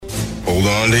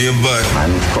going to your butt.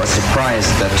 I'm, of course,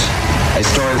 surprised that a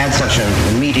story had such an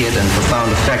immediate and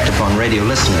profound effect upon radio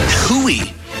listeners.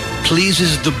 Hooey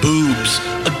pleases the boobs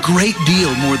a great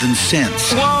deal more than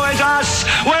sense. Woe is us!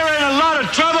 We're in a lot of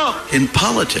trouble! In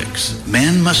politics,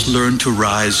 man must learn to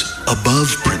rise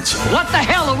above principle. What the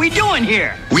hell are we doing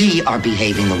here? We are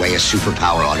behaving the way a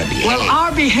superpower ought to behave. Well,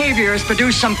 our behavior has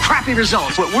produced some crappy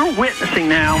results. What we're witnessing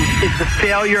now is the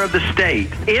failure of the state.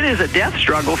 It is a death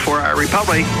struggle for our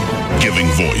republic. Giving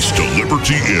voice to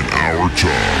liberty in our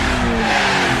time.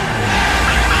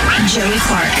 Joey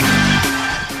Clark.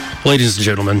 Ladies and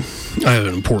gentlemen, I have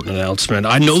an important announcement.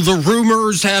 I know the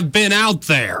rumors have been out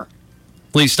there.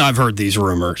 At least I've heard these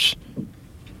rumors.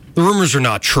 The rumors are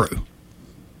not true.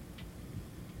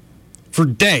 For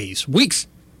days, weeks,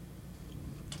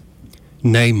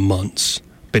 nay, months,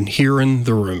 been hearing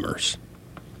the rumors.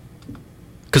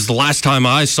 Because the last time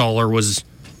I saw her was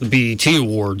the BET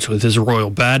Awards with his royal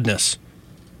badness.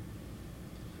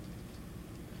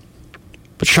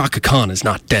 But Chaka Khan is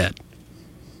not dead.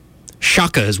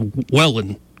 Chaka is well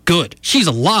and good. She's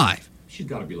alive. She's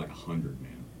got to be like 100,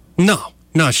 man.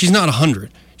 No, she's not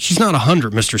 100. She's not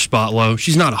 100, Mr. Spotloe.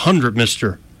 She's not 100,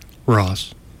 Mr.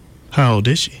 Ross. How old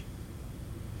is she?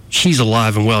 She's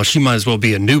alive and well. She might as well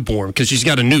be a newborn because she's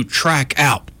got a new track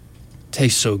out.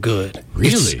 Tastes so good.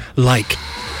 Really?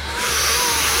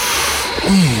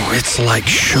 It's like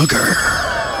sugar.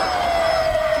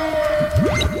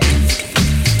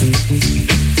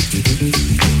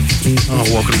 Oh,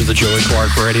 welcome to the Joey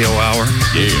Clark Radio Hour.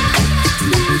 Yeah.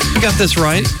 You got this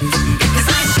right.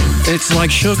 It's like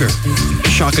sugar.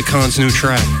 Chaka Khan's new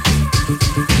track.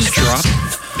 Just dropped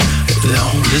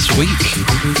this week.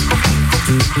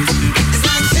 It's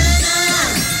like sugar,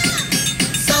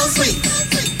 so sweet.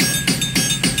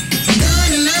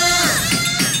 Good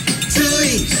enough to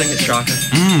eat. Sing it, Chaka.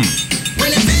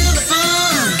 When you feel the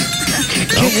fun.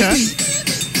 Okay.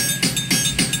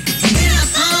 Get up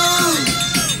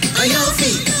on your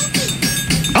feet.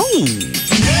 Oh,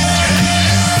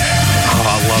 I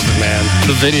love it, man.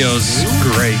 The video's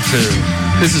great, too.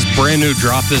 This is brand new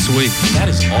drop this week. That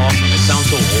is awesome. It sounds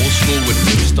so old school with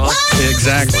new stuff.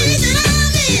 Exactly.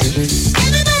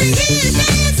 Everybody here is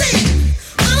dancing.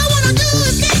 All I wanna do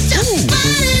is get your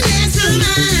body dance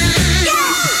tonight.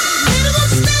 Baby,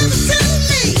 won't you step up to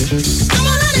me? Come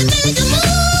on and make a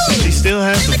move. She still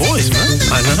has the voice, man.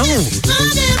 I know.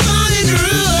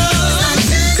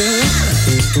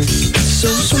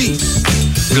 So sweet.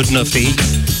 Good enough to eat.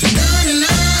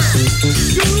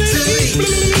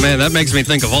 Man, that makes me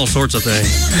think of all sorts of things.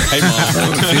 Hey,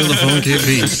 Mom. Feel the funky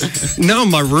beat. No,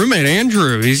 my roommate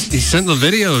Andrew, he sent the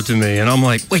video to me, and I'm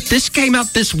like, wait, this came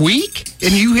out this week?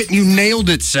 And you nailed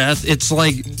it, Seth. It's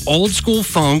like old school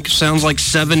funk, sounds like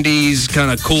 70s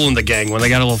kind of Cool in the Gang when they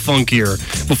got a little funkier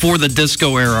before the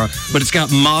disco era, but it's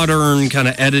got modern kind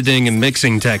of editing and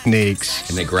mixing techniques.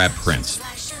 And they grab Prince.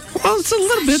 Well, it's a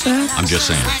little bit that. I'm just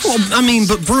saying. Well, I mean,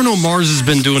 but Bruno Mars has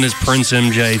been doing his Prince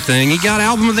MJ thing. He got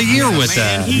Album of the Year with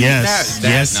that.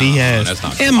 Yes, he has. That's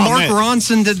not And Mark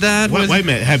Ronson did that. Wait a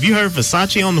minute. Have you heard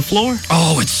Versace on the Floor?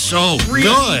 Oh, it's so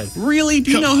good. Really?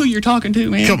 Do you know who you're talking to,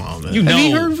 man? Come on, man. You know. Have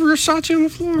you heard Versace on the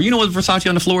Floor? You know what Versace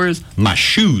on the floor is? My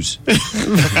shoes. You've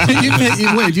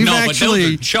No, actually... but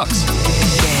those are Chucks.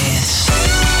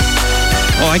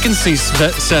 Oh, I can see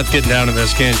Seth getting down to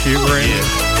this, can't you, Brandon?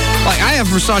 Yeah. Like, I have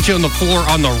Versace on the Floor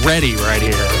on the ready right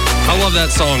here. I love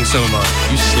that song so much.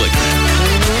 You slick.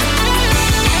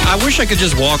 I wish I could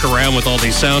just walk around with all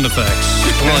these sound effects.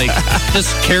 Like,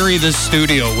 just carry this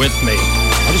studio with me.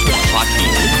 I just want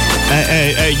hotkeys.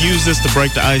 Hey, use this to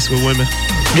break the ice with women.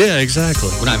 Yeah,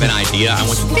 exactly. When I have an idea, I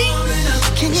want to...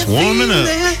 It's warming up.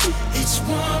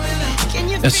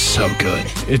 It's so good.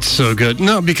 It's so good.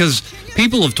 No, because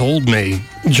people have told me,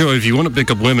 Joey, if you want to pick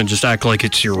up women, just act like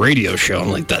it's your radio show. I'm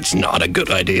like, that's not a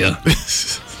good idea.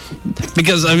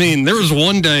 Because, I mean, there was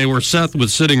one day where Seth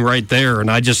was sitting right there, and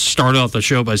I just started off the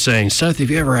show by saying, Seth, have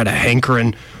you ever had a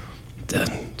hankering to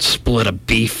split a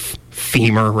beef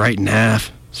femur right in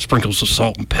half, sprinkle some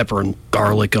salt and pepper and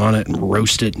garlic on it, and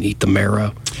roast it and eat the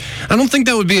marrow? I don't think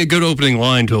that would be a good opening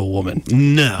line to a woman.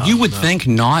 No. You would think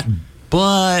not,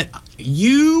 but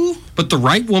But the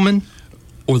right woman?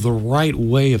 Or the right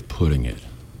way of putting it.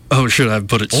 Oh, should I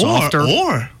put it softer?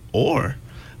 Or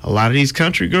a lot of these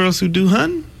country girls who do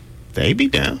hunting, they be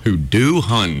down. Who do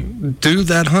hunting. Do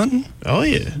that hunting? Oh,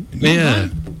 yeah. Yeah.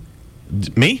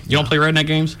 Me? You don't play redneck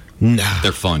games? Nah.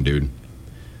 They're fun, dude.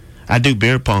 I do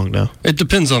beer pong, though. It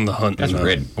depends on the hunt. That's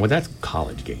red. Well, that's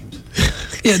college games.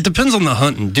 Yeah, it depends on the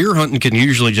hunting. Deer hunting can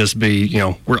usually just be,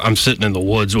 where I'm sitting in the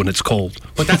woods when it's cold.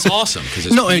 But that's awesome because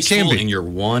it's No, it peaceful can be. and you're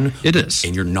one. It is.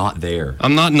 And you're not there.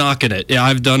 I'm not knocking it. Yeah,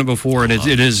 I've done it before, and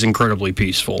it is incredibly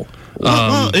peaceful.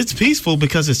 Well, it's peaceful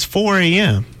because it's 4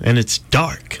 a.m. and it's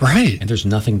dark. Right. And there's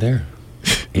nothing there.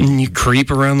 And you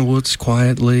creep around the woods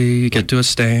quietly, you get to a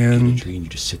stand. And you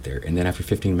just sit there. And then after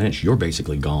 15 minutes, you're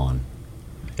basically gone.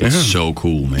 It's so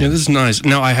cool, man. Yeah, this is nice.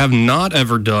 Now, I have not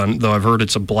ever done, though I've heard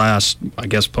it's a blast, I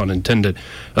guess pun intended,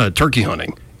 turkey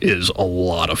hunting is a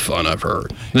lot of fun, I've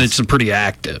heard. It's pretty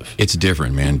active. It's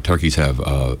different, man. Turkeys have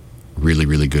really,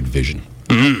 really good vision.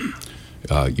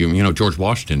 George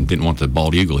Washington didn't want the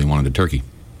bald eagle. He wanted a turkey.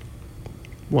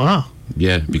 Wow.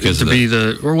 Yeah, because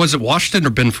or was it Washington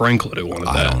or Ben Franklin who wanted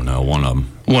that? I don't know, one of them.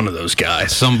 One of those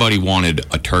guys. Somebody wanted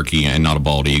a turkey and not a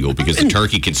bald eagle because the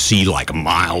turkey can see like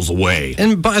miles away.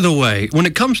 And by the way, when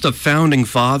it comes to founding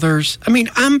fathers, I mean,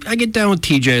 I get down with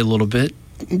TJ a little bit.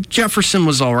 Jefferson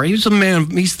was all right. He was a man.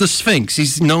 He's the Sphinx.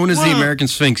 He's known as the American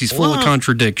Sphinx. He's full of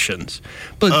contradictions.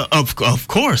 But of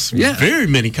course, yeah. Very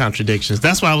many contradictions.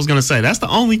 That's what I was going to say. That's the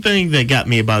only thing that got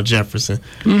me about Jefferson,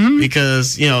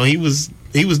 because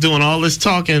he was doing all this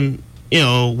talking,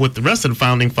 with the rest of the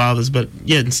founding fathers, but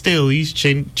yet and still he's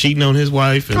cheating on his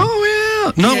wife. And,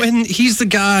 and he's the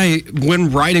guy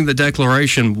when writing the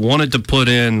Declaration wanted to put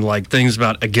in like things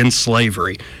about against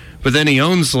slavery. But then he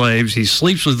owns slaves. He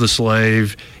sleeps with the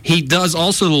slave. He does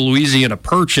also the Louisiana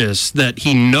Purchase that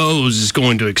he knows is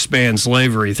going to expand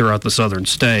slavery throughout the southern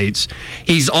states.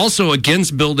 He's also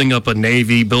against building up a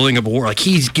navy, building up a war. Like,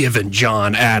 he's given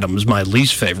John Adams, my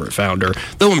least favorite founder,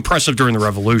 though impressive during the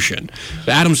Revolution.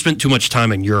 Adams spent too much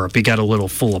time in Europe. He got a little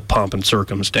full of pomp and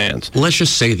circumstance. Let's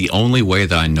just say the only way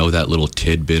that I know that little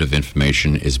tidbit of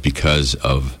information is because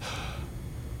of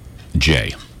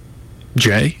Jay.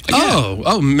 Jay? Yeah.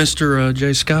 Oh, Mr.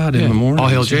 Jay Scott in the morning. All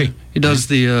hail Jay. He does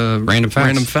the random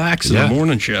facts in the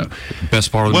morning show.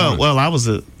 Best part of the morning.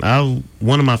 Well,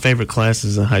 one of my favorite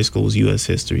classes in high school was U.S.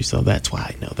 history, so that's why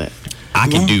I know that. I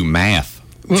can do math.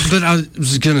 Well, but I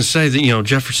was going to say that,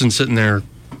 Jefferson sitting there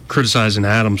criticizing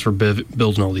Adams for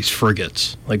building all these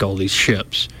frigates, like all these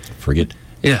ships. Frigate?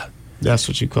 Yeah. That's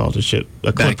what you called a ship,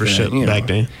 a clipper ship back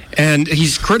then. And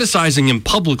he's criticizing him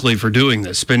publicly for doing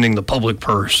this, spending the public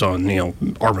purse on,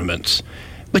 armaments.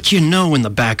 But in the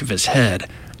back of his head,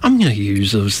 I'm going to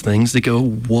use those things to go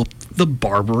whoop the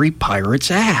Barbary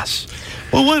pirate's ass.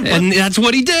 Well, and that's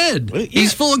what he did. Yeah.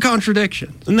 He's full of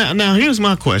contradictions. Now, here's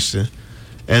my question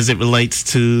as it relates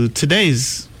to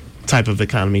today's type of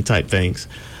economy type things.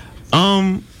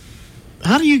 How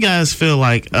do you guys feel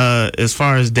like, as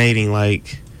far as dating,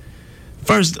 like,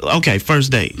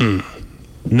 first date.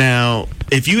 Now,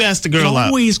 if you ask the girl out, it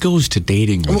always goes to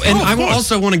dating. And I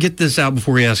also want to get this out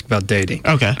before we ask about dating.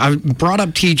 Okay. I brought up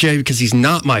TJ because he's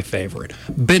not my favorite.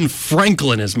 Ben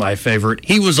Franklin is my favorite.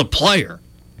 He was a player.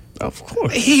 Of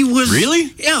course. He was.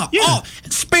 Really? Yeah.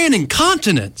 Spanning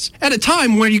continents at a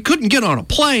time where you couldn't get on a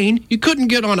plane, you couldn't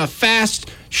get on a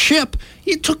fast ship.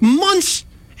 It took months,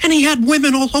 and he had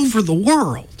women all over the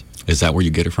world. Is that where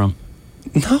you get it from?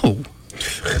 No.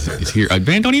 It's here.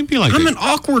 Man, don't even be like that. I'm an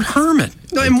awkward hermit.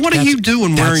 And what are you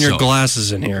doing wearing your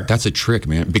glasses in here? That's a trick,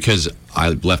 man, because I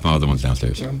left my other ones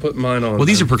downstairs. I'm putting mine on. Well,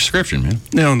 these are prescription, man.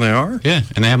 No, they are? Yeah,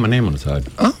 and they have my name on the side.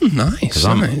 Oh,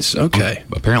 nice. Okay.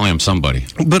 Apparently I'm somebody.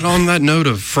 But on that note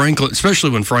of Franklin,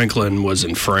 especially when Franklin was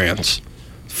in France,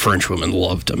 French women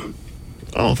loved him.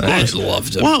 Oh, of course. They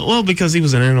loved him. Well, because he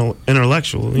was an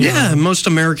intellectual. Yeah, most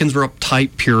Americans were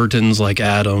uptight Puritans like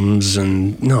Adams,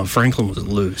 and no, Franklin was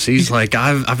loose. He's like,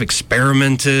 I've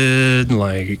experimented,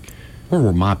 like. Where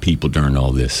were my people during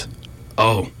all this?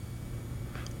 Oh.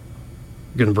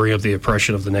 Going to bring up the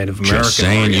oppression of the Native American. Just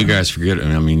saying, you guys forget.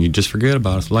 I mean, you just forget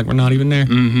about us like we're not even there.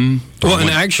 Mm-hmm. Well, and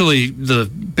actually, the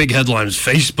big headline is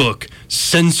Facebook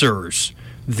censors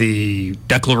the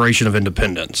Declaration of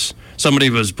Independence. Somebody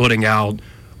was putting out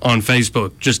on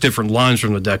Facebook just different lines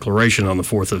from the Declaration on the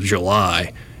 4th of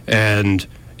July. And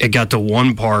it got to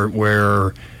one part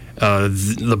where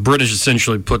the British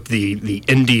essentially put the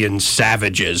Indian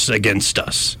savages against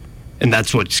us. And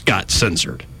that's what got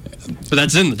censored. But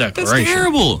that's in the Declaration. That's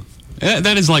terrible.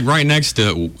 That is like right next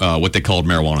to what they called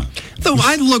marijuana. Though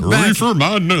I look back. Reefer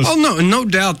madness. Oh, no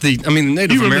doubt the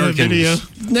Native Americans.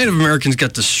 Native Americans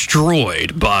got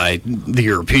destroyed by the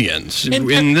Europeans.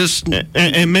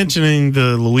 And mentioning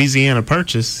the Louisiana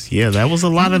Purchase, yeah, that was a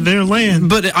lot of their land.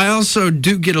 But I also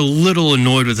do get a little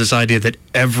annoyed with this idea that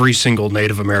every single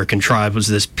Native American tribe was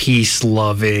this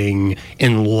peace-loving,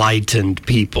 enlightened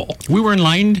people. We were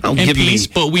enlightened and peace,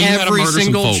 but we had to murder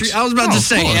some folks. I was about to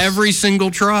say, every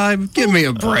single tribe? Give me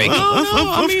a break.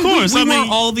 Of course. We weren't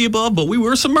all the above, but we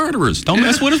were some murderers. Don't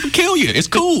mess with us, we'll kill you. It's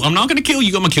cool. I'm not going to kill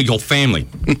you. I'm going to kill your whole family.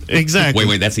 Exactly.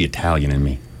 Wait, that's the Italian in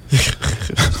me.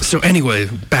 So anyway,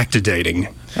 back to dating.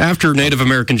 After Native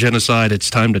American genocide, it's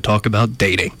time to talk about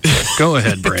dating. Go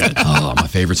ahead, Brandon. Oh, my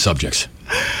favorite subjects.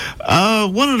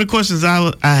 One of the questions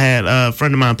I had a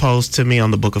friend of mine posed to me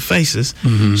on the Book of Faces.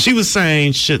 Mm-hmm. She was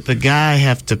saying, should the guy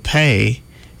have to pay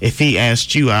if he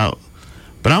asked you out?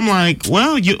 But I'm like,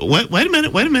 well, wait a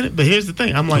minute. But here's the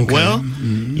thing. I'm like,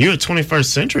 you're a 21st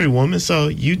century woman, so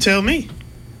you tell me.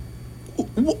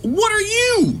 What are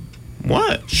you?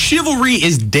 What? Chivalry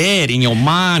is dead in your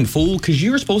mind, fool, because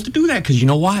you're supposed to do that, because you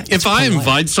know why? If I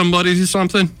invite somebody to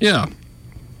something, yeah,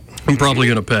 I'm probably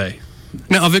going to pay.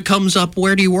 Now, if it comes up,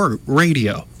 where do you work?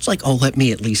 Radio. It's like, let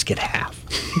me at least get half.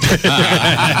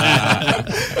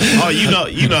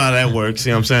 You know how that works.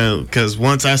 You know what I'm saying? Because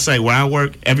once I say where I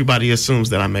work, everybody assumes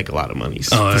that I make a lot of money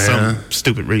for some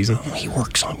stupid reason. He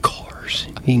works on cars.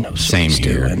 He knows. Same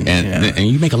here. And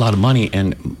you make a lot of money,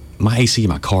 and my AC in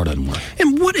my car doesn't work.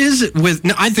 And what is it with?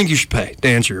 No, I think you should pay to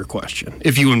answer your question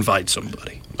if you invite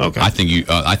somebody. Okay. I think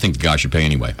the guy should pay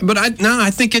anyway. But I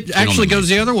think it actually goes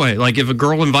the other way. Like if a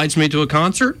girl invites me to a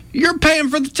concert, you're paying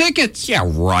for the tickets. Yeah,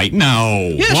 right.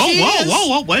 No. Yeah,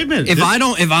 whoa, wait a minute. If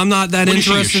I'm not that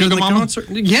interested in the concert,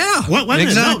 yeah. Wait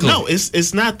exactly. No,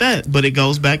 it's not that. But it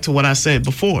goes back to what I said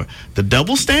before. The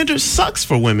double standard sucks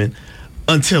for women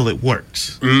until it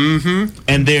works. Mm-hmm.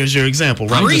 And there's your example,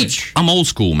 right? Preach. I'm old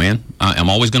school, man. I'm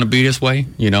always going to be this way,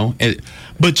 you know.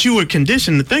 But you were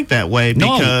conditioned to think that way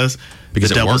because it works. Because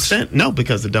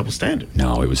the double standard.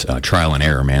 No, it was trial and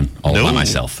error, man. All by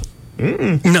myself.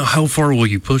 Now, how far will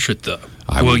you push it, though?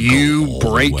 Will you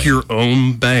break your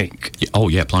own bank? Oh,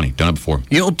 yeah, plenty. Done it before.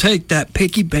 You'll take that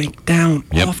piggy bank down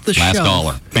off the last shelf.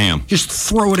 dollar. Bam. Just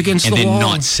throw it against the wall. And then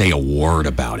not say a word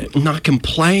about it. Not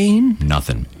complain?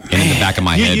 Nothing. And in the back of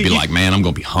my head, be like, man, I'm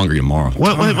going to be hungry tomorrow.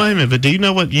 Wait a minute. But do you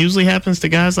know what usually happens to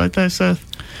guys like that, Seth?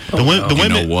 The women,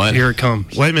 you know what? Here it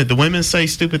comes. Wait a minute. The women say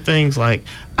stupid things like,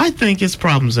 I think it's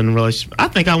problems in the relationship. I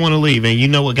think I want to leave. And you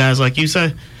know what guys like you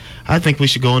say? I think we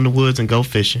should go in the woods and go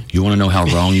fishing. You want to know how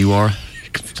wrong you are?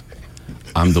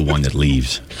 I'm the one that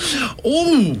leaves.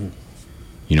 Oh.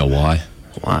 You know why?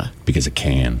 Why? Because it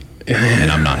can.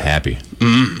 And I'm not happy.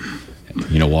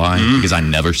 You know why? Because I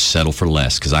never settle for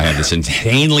less. Because I have this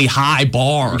insanely high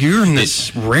bar. You're in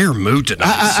this rare mood tonight.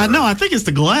 I know. I think it's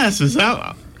the glasses.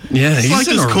 Yeah, it's he's like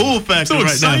in this a cool factor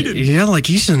right now. Yeah, like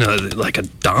he's in a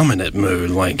dominant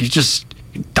mood. Like he's just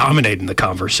dominating the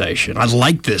conversation. I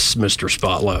like this, Mr.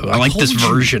 Spotloe. I like this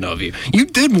version of you. You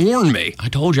did warn me. I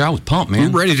told you I was pumped,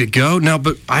 man. We're ready to go now,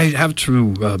 but I have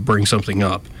to bring something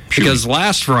up. Because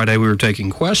last Friday we were taking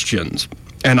questions,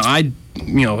 and I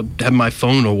had my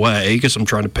phone away because I'm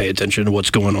trying to pay attention to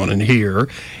what's going on in here.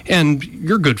 And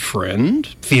your good friend,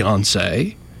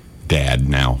 fiance, Dad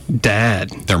now.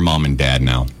 Dad. They're mom and dad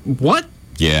now. What?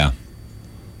 Yeah.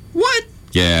 What?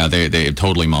 Yeah, they're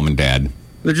totally mom and dad.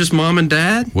 They're just mom and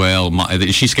dad? Well,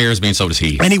 she scares me, and so does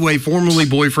he. Anyway, formerly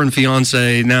boyfriend,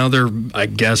 fiance. Now they're, I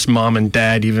guess, mom and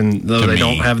dad, even though they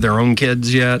don't have their own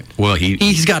kids yet. Well,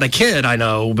 he's got a kid, I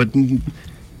know, but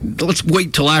let's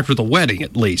wait till after the wedding,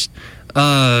 at least.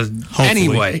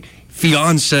 Anyway,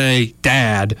 fiance,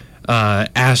 dad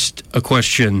asked a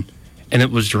question, and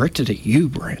it was directed at you,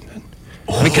 Brandon.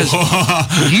 Because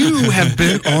you have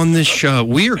been on this show.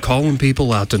 We are calling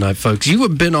people out tonight, folks. You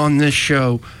have been on this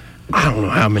show, I don't know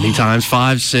how many times,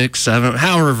 5, 6, 7,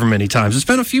 however many times. It's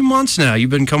been a few months now.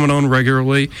 You've been coming on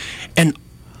regularly. And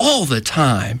all the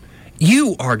time,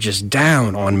 you are just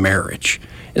down on marriage.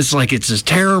 It's like it's this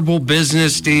terrible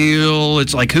business deal.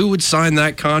 It's like, who would sign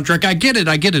that contract? I get it.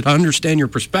 I understand your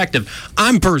perspective.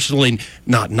 I'm personally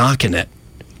not knocking it.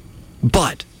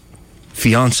 But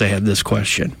fiance had this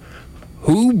question.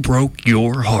 Who broke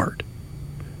your heart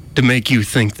to make you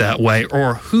think that way?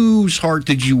 Or whose heart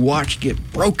did you watch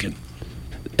get broken?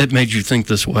 It made you think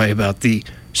this way about the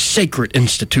sacred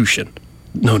institution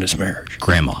known as marriage.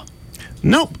 Grandma.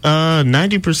 Nope.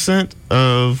 90%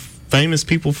 of famous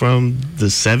people from the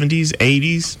 70s,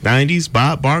 80s, 90s,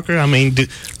 Bob Barker. I mean, the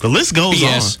list goes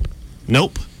on.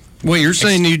 Nope. Wait, you're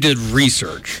saying you did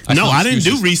research? No, I didn't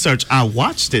do research. I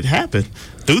watched it happen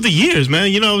through the years,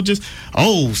 man.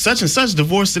 Such and such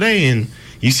divorced today, and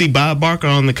You see Bob Barker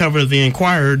on the cover of the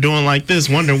Inquirer doing like this,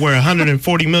 wondering where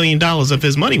 $140 million of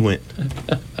his money went.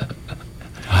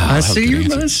 I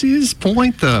see his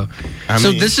point, though.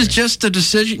 So this is just a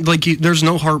decision. Like, there's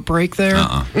no heartbreak there.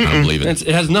 I don't believe it.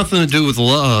 It has nothing to do with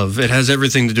love. It has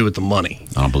everything to do with the money.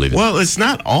 I don't believe it. Well, it's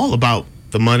not all about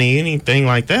the money, anything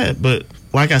like that. But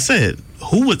like I said,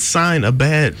 who would sign a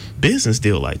bad business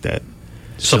deal like that?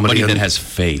 Somebody that has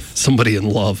faith. Somebody in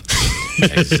love.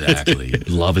 Exactly.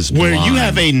 Love is blind. Where you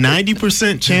have a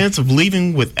 90% chance of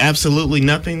leaving with absolutely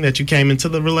nothing that you came into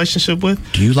the relationship with.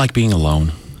 Do you like being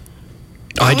alone?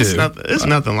 I do. It's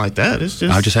nothing like that. It's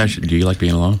just. I just asked you, do you like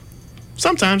being alone?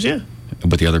 Sometimes, yeah.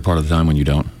 But the other part of the time when you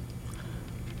don't?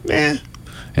 Yeah.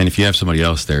 And if you have somebody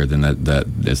else there, then that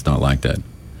it's not like that.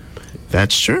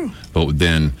 That's true. But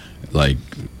then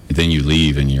you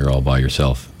leave and you're all by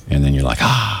yourself. And then you're like,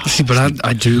 See, but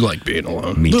I do like being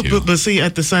alone. Me too. But see,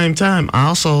 at the same time, I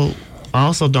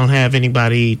also don't have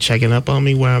anybody checking up on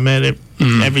me where I'm at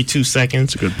every 2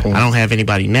 seconds. That's a good point. I don't have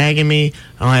anybody nagging me.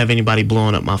 I don't have anybody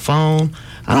blowing up my phone.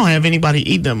 I don't have anybody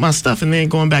eating up my stuff and then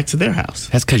going back to their house.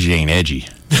 That's because you ain't edgy.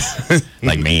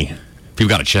 Like me. People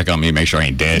got to check on me, make sure I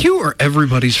ain't dead. You are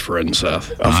everybody's friend,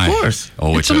 Seth. Of course.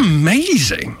 Oh, it's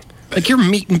amazing. Like, you're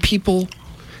meeting people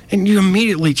and you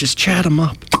immediately just chat them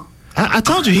up. I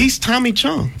told you, he's Tommy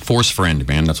Chung. Force friend,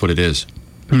 man. That's what it is.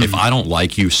 If I don't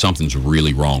like you, something's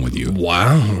really wrong with you.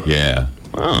 Wow. Yeah.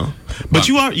 Oh. But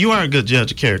you are a good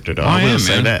judge of character, though. I will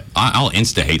say that. I'll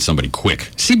insta-hate somebody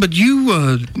quick. See, but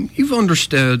you've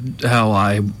understood how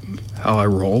I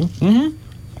roll.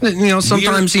 Mm-hmm. You know,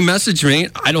 sometimes he messaged me,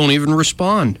 I don't even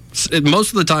respond.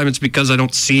 Most of the time, it's because I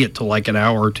don't see it till like an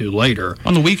hour or two later.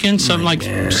 On the weekend, something like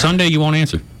Sunday, you won't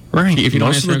answer. Right. If you don't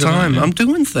Most of the time, I'm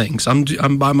doing things.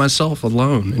 I'm by myself,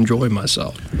 alone, enjoying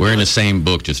myself. We're in the same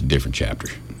book, just a different chapter.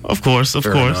 Of course.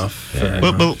 Fair enough.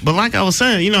 But like I was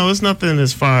saying, you know, it's nothing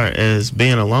as far as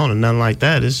being alone and nothing like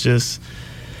that. It's just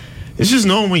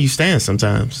knowing where you stand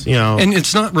sometimes, you know. And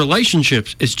it's not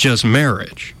relationships, it's just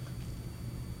marriage.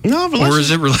 No, or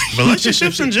is it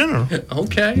relationships in general?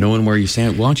 Okay. Knowing where you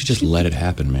stand, why don't you just let it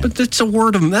happen, man? But that's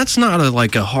that's not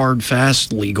like a hard,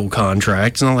 fast legal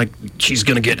contract. It's not like she's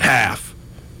going to get half.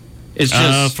 It's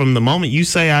just from the moment you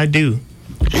say I do.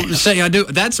 Say I do.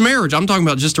 That's marriage. I'm talking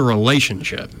about just a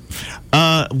relationship.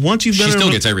 Once you've been she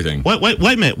still gets everything. Wait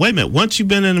a minute. Once you've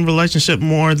been in a relationship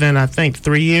more than I think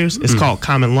 3 years, it's called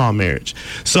common law marriage.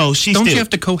 So Don't you have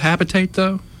to cohabitate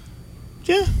though?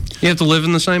 Yeah. You have to live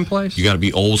in the same place? You got to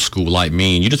be old school like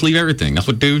me, and you just leave everything. That's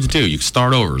what dudes do. You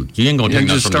start over. You ain't going to take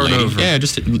nothing from the lady. Over. Yeah,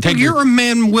 just take You're a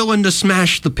man willing to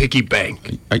smash the piggy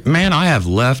bank. Man, I have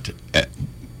left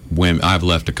women. I've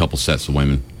left a couple sets of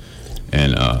women.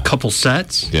 And couple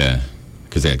sets? Yeah,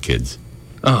 because they had kids.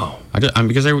 Oh.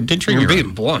 Because they didn't treat me You're right.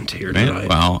 being blunt here Man, tonight.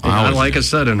 well, I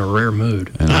said, in a rare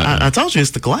mood. And I told you,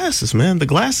 it's the glasses, man. The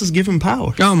glasses give him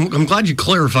power. No, I'm glad you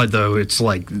clarified, though. It's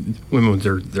like women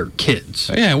with their kids.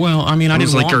 Yeah, well, I mean, I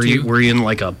didn't want to. Were you in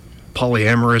like a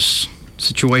polyamorous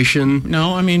situation?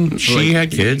 No, I mean, she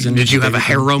had kids. And did you have a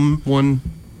harem one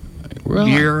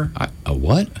year? A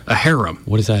what? A harem.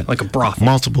 What is that? Like a brothel.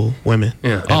 Multiple women.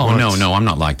 Yeah. Oh, no, I'm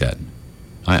not like that.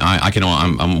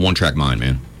 I'm one track mind,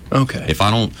 man. Okay. If I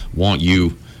don't want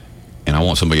you and I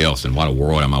want somebody else, then why the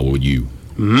world am I with you?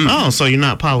 Mm. Oh, so you're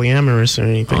not polyamorous or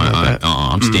anything like that?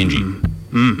 I'm stingy.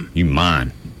 You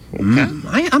mine.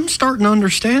 Okay. I'm starting to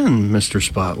understand Mr.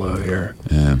 Spotloe here.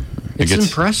 Yeah. It's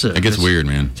impressive. It gets weird,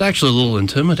 man. It's actually a little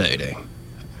intimidating.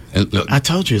 I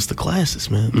told you, it's the glasses,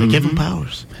 man. They give him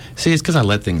powers. See, it's because I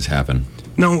let things happen.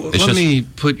 No, let me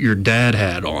put your dad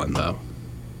hat on, though.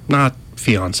 Not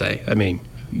fiance. I mean,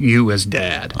 you as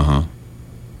dad. Uh-huh.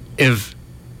 If,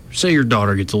 say, your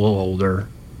daughter gets a little older,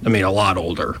 I mean, a lot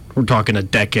older, we're talking a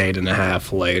decade and a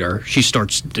half later, she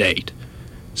starts to date.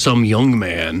 Some young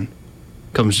man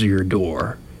comes to your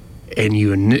door, and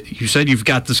you said you've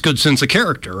got this good sense of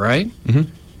character, right?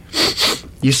 Mm-hmm.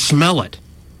 You smell it.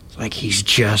 It's like he's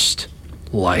just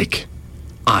like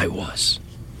I was.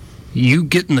 You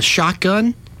getting the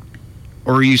shotgun,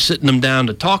 or are you sitting him down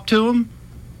to talk to him?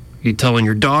 Are you telling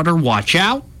your daughter, watch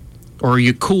out? Or are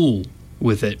you cool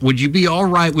with it? Would you be all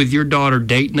right with your daughter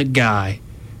dating a guy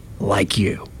like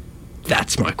you?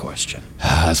 That's my question.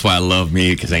 That's why I love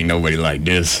me, because ain't nobody like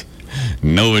this.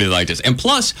 Nobody like this. And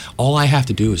plus, all I have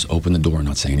to do is open the door and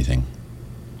not say anything.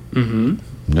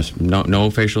 Mm-hmm. Just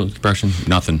no facial expression,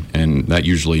 nothing. And that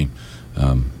usually...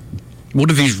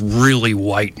 what if he's really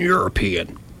white and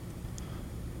European?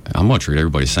 I'm going to treat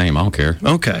everybody the same. I don't care.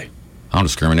 Okay. I don't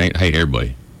discriminate. I hate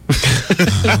everybody.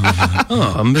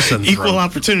 Oh, I'm missing Equal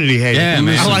opportunity hater. Yeah,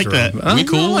 man. I like that. We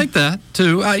cool? I like that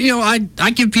too. I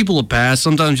give people a pass.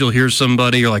 Sometimes you'll hear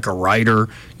somebody, or like a writer,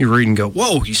 you read and go,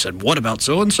 "Whoa!" He said, "What about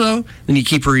so and so?" Then you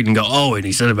keep reading and go, "Oh, and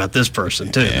he said about this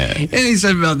person too, and he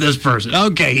said about this person."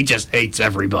 Okay, he just hates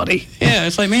everybody. Yeah,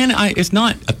 it's like, man, it's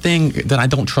not a thing that I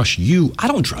don't trust you. I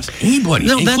don't trust anybody,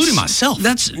 including myself.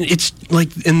 It's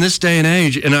like in this day and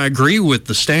age, and I agree with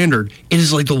the standard. It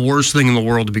is like the worst thing in the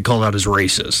world to be called out as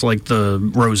racist, like the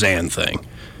Roseanne thing.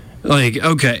 Like,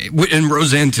 okay, and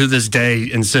Roseanne to this day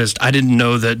insists, I didn't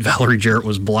know that Valerie Jarrett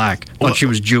was black. Thought she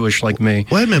was Jewish like me.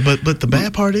 Wait a minute, but the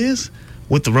bad part is,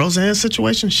 with the Roseanne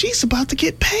situation, she's about to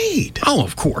get paid. Oh,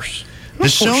 of course. The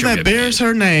show that bears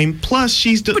her name, plus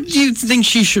she's... But do you think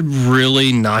she should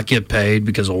really not get paid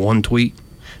because of one tweet?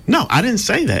 No, I didn't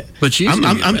say that. But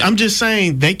I'm just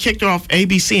saying they kicked her off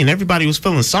ABC and everybody was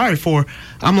feeling sorry for her.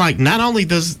 I'm like, not only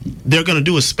they're going to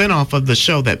do a spinoff of the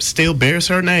show that still bears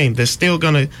her name, that's still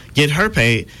going to get her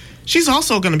paid, she's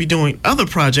also going to be doing other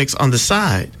projects on the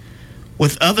side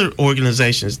with other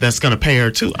organizations that's going to pay her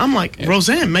too. I'm like,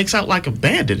 Roseanne makes out like a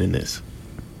bandit in this.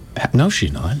 No,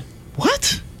 she's not.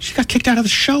 What? She got kicked out of the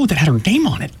show that had her name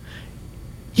on it.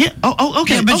 Yeah. Oh,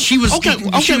 okay. Yeah, but she was okay,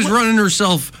 running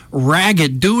herself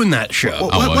ragged doing that show.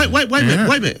 Wait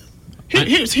a minute.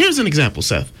 Here's an example,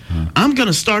 Seth. I'm going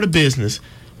to start a business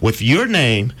with your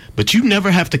name, but you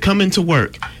never have to come into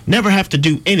work, never have to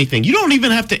do anything. You don't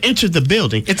even have to enter the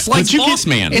building. It's like Boss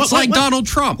Man. It's like Donald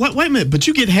Trump. Wait a minute, but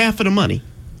you get half of the money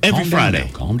every Friday.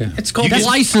 Calm down. It's called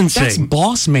licensing. That's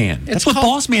Boss Man. That's what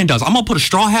Boss Man does. I'm gonna put a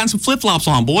straw hat and some flip flops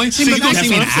on, boy. So you go see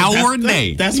me an hour a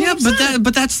day. That's what I'm saying.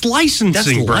 But that's licensing.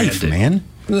 That's life, Brandon. man.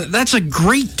 That's a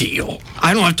great deal.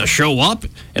 I don't have to show up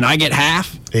and I get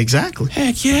half. Exactly.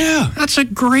 Heck yeah. That's a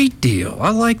great deal. I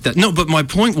like that. No, but my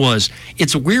point was,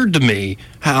 it's weird to me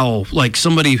how, like,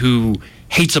 somebody who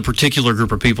hates a particular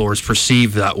group of people or is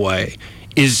perceived that way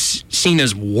is seen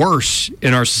as worse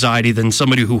in our society than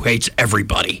somebody who hates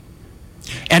everybody.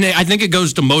 And I think it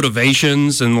goes to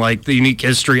motivations and, like, the unique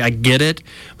history. I get it.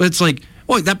 But it's like,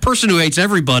 boy, that person who hates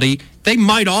everybody, they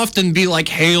might often be, like,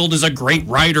 hailed as a great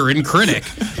writer and critic.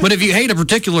 But if you hate a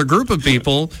particular group of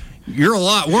people, you're a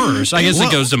lot worse. I guess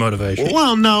it goes to motivation.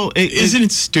 Well, no. Isn't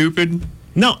it stupid?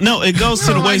 No, it goes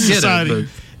to the way society...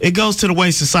 It goes to the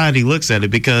way society looks at it,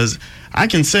 because I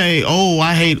can say, oh,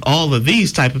 I hate all of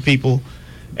these type of people,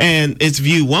 and it's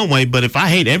viewed one way, but if I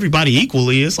hate everybody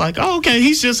equally, it's like, oh, okay,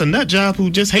 he's just a nut job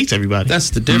who just hates everybody. That's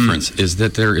the difference, is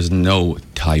that there is no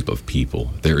type of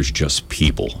people. There is just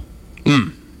people.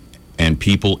 And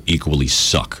people equally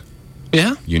suck.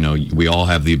 Yeah? You know, we all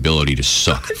have the ability to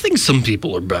suck. I think some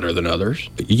people are better than others.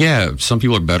 Yeah, some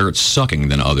people are better at sucking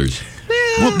than others.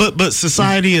 Well, but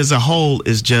society as a whole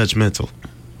is judgmental.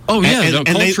 Oh, yeah,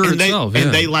 culture and itself.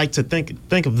 And they like to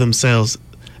think of themselves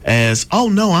as, oh,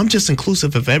 no, I'm just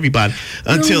inclusive of everybody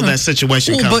until that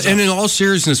situation comes up. And in all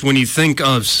seriousness, when you think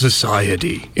of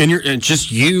society, and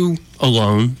just you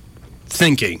alone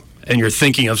thinking, and you're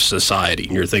thinking of society,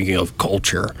 and you're thinking of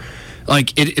culture,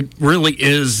 like, it really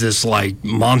is this, like,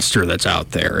 monster that's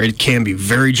out there. It can be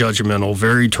very judgmental,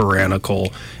 very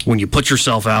tyrannical. When you put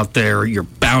yourself out there, you're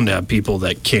bound to have people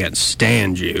that can't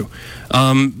stand you.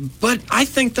 But I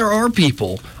think there are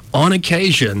people, on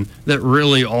occasion, that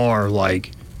really are,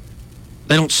 like,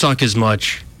 they don't suck as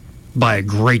much by a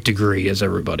great degree as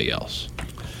everybody else.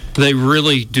 They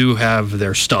really do have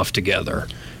their stuff together.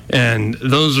 And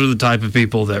those are the type of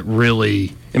people that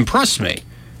really impress me.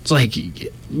 It's like,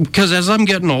 because as I'm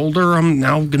getting older, I'm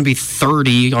now going to be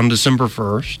 30 on December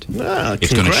 1st.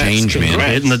 It's going to change, man.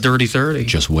 Hitting the dirty 30.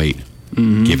 Just wait.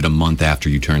 Give it a month after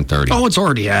you turn 30. Oh, it's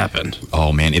already happened.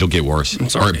 Oh, man, it'll get worse.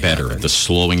 It's or better. Happened. The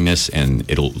slowingness, and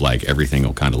it'll, like, everything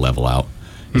will kind of level out.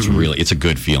 It's really, it's a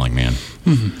good feeling, man.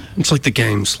 It's like the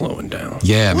game slowing down.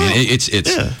 Yeah, man.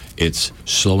 It's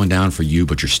slowing down for you,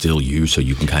 but you're still you, so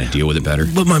you can kind of deal with it better.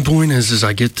 But my point is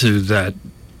I get to that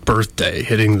birthday,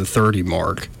 hitting the 30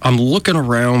 mark. I'm looking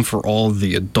around for all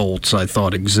the adults I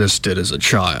thought existed as a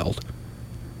child.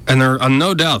 And there,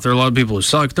 no doubt, there are a lot of people who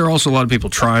suck. There are also a lot of people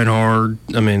trying hard.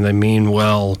 I mean, they mean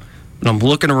well. And I'm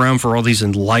looking around for all these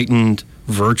enlightened,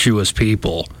 virtuous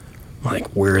people. I'm like,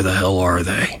 where the hell are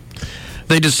they?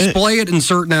 They display it in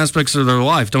certain aspects of their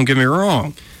life, don't get me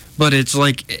wrong. But it's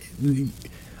like,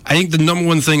 I think the number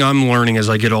one thing I'm learning as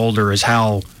I get older is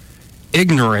how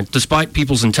ignorant, despite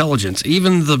people's intelligence,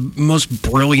 even the most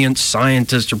brilliant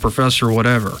scientist or professor or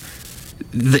whatever,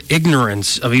 the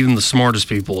ignorance of even the smartest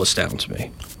people astounds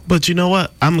me. But you know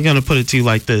what? I'm going to put it to you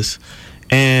like this.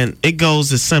 And it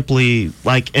goes as simply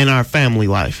like in our family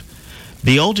life.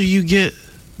 The older you get,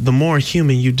 the more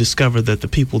human you discover that the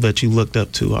people that you looked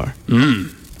up to are.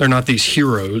 They're not these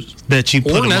heroes that you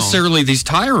put or necessarily these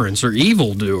tyrants or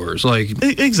evildoers. Like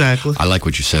exactly. I like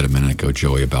what you said a minute ago,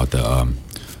 Joey, about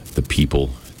the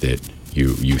people that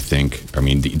you think. I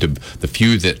mean, the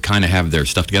few that kind of have their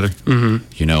stuff together. Mm-hmm.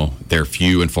 You know, they're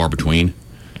few and far between.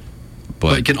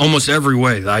 But like in almost every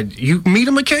way, you meet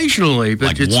them occasionally, but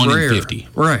like it's 1 rare. in 50.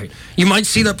 Right. You might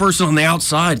see that person on the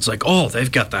outside. It's like, oh,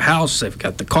 they've got the house, they've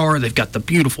got the car, they've got the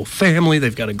beautiful family,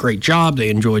 they've got a great job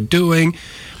they enjoy doing.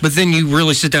 But then you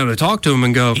really sit down and talk to him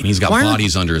and go, and he's got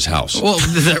bodies under his house. Well,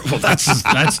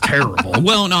 that's terrible.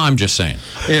 Well, no, I'm just saying.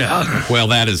 Yeah. Well,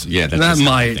 that is, yeah. That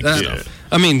might.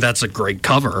 I mean, that's a great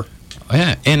cover.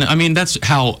 Yeah, and I mean, that's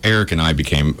how Eric and I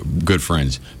became good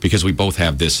friends, because we both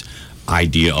have this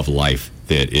idea of life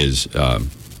that is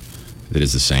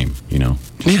the same, you know.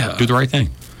 Yeah. Do the right thing.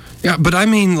 Yeah, but I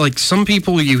mean, like, some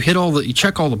people, you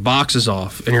check all the boxes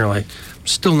off, and you're like, I'm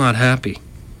still not happy.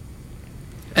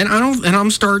 And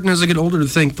I'm starting as I get older to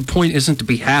think the point isn't to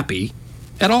be happy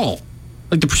at all.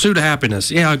 Like the pursuit of happiness,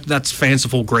 yeah, that's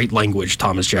fanciful, great language,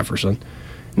 Thomas Jefferson,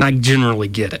 and I generally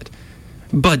get it.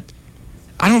 But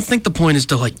I don't think the point is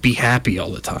to like be happy all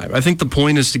the time. I think the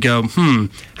point is to go,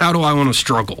 how do I want to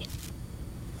struggle?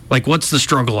 Like, what's the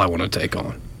struggle I want to take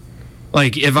on?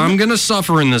 Like, if I'm going to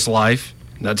suffer in this life,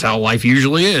 that's how life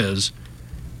usually is,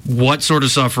 what sort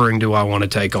of suffering do I want to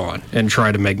take on and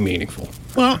try to make meaningful?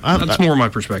 Well, that's more my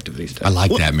perspective these days. I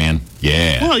like that, man.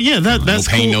 Yeah. Well, yeah, that's no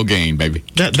pain, cool. no gain, baby.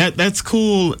 That's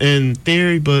cool in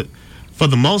theory, but for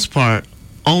the most part,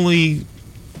 only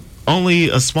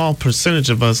a small percentage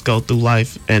of us go through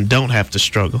life and don't have to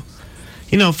struggle.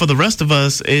 You know, for the rest of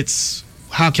us, it's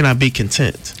how can I be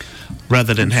content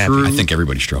rather than happy? I think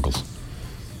everybody struggles.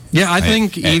 Yeah, I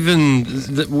think even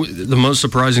the most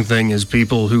surprising thing is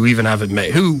people who even have it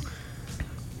made.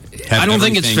 I don't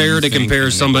think it's fair to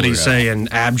compare somebody, say, in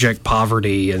abject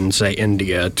poverty in, say,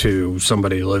 India to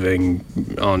somebody living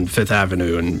on Fifth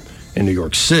Avenue in New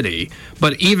York City.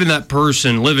 But even that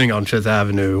person living on Fifth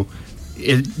Avenue,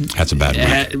 that's a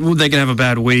bad week. They can have a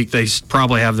bad week. They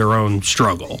probably have their own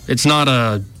struggle. It's not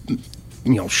a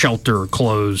shelter,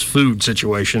 clothes, food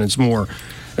situation. It's more...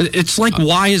 It's like,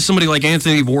 why is somebody like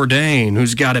Anthony Bourdain,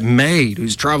 who's got it made,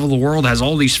 who's traveled the world, has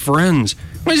all these friends,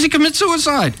 why does he commit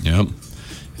suicide? Yep.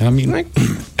 And I mean,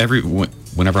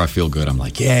 whenever I feel good, I'm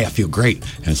like, yeah, I feel great.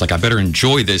 And it's like, I better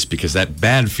enjoy this because that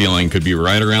bad feeling could be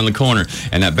right around the corner.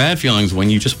 And that bad feeling is when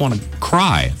you just want to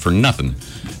cry for nothing,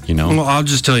 you know? Well, I'll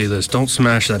just tell you this. Don't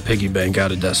smash that piggy bank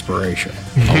out of desperation.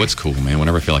 Oh, it's cool, man.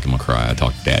 Whenever I feel like I'm going to cry, I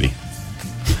talk to Daddy.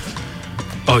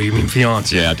 Oh, you mean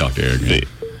fiance? Yeah, I talk to Eric. Man.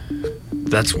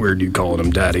 That's weird you calling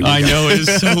him daddy. I know,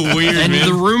 it's so weird, and man.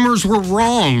 The rumors were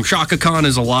wrong. Chaka Khan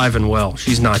is alive and well.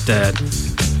 She's not dead.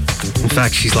 In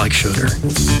fact, she's like sugar.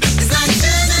 It's like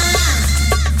sugar,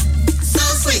 so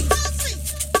sweet.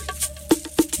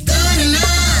 Good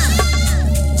enough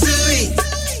to eat.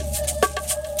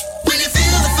 When you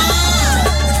feel the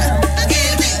fun,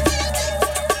 get it.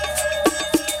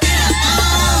 Get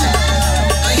up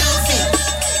on your feet.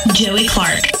 Joey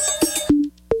Clark.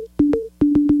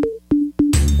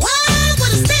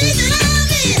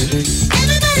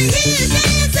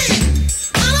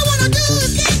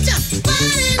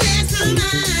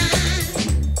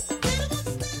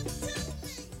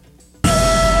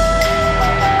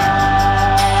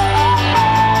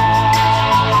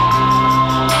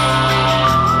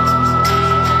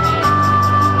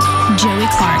 Joey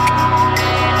Clark.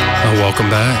 Welcome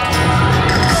back.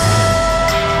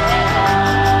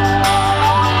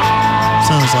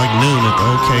 Sounds like noon at the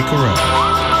OK Corral.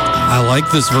 I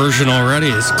like this version already.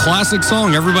 It's a classic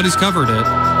song. Everybody's covered it.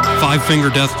 Five Finger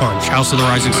Death Punch, House of the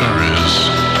Rising Sun. There is a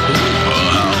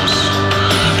house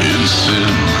in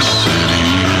Sin City.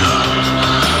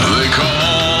 They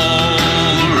call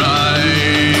the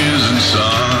Rising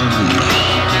Sun.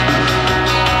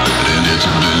 And it's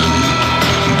been the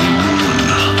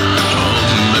ruin of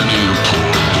many a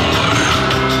poor boy.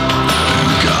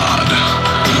 And God,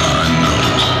 I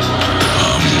know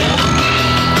I'm one.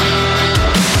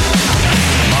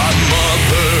 My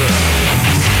mother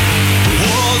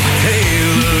was a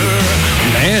tailor.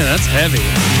 Man, that's heavy.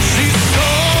 She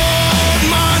sold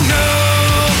my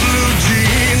new blue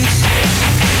jeans.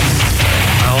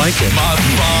 I like it. My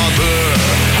father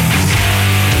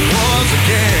was a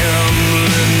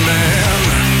gambling man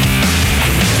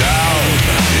down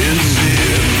in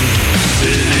Sin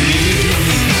City.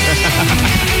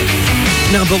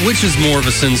 Now, but which is more of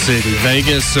a Sin City,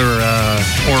 Vegas or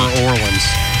Orleans?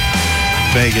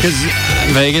 Vegas.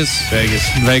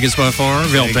 Vegas by far.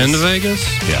 Have y'all been to Vegas?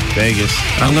 Yeah. Vegas.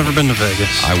 I've never been to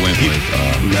Vegas. I went with...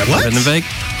 Never been to Vegas.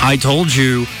 I told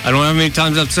you, I don't know how many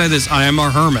times I have to say this, I am a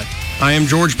hermit. I am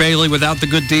George Bailey without the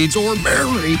good deeds, or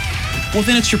Mary. Well,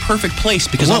 then it's your perfect place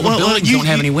because all the buildings don't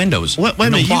have any windows. Wait a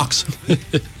minute, blocks.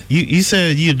 You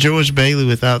said you're George Bailey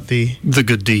without the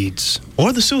good deeds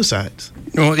or the suicides.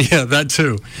 Well, yeah, that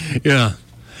too. Yeah.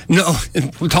 No,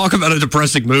 talk about a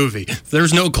depressing movie.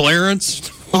 There's no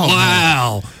Clarence. Oh,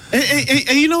 wow.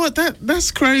 And you know what?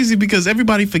 That's crazy because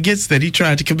everybody forgets that he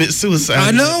tried to commit suicide.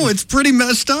 I know. It's pretty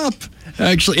messed up,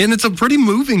 actually. And it's a pretty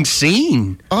moving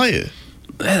scene. Oh, yeah.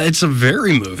 It's a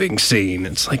very moving scene.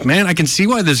 It's like, man, I can see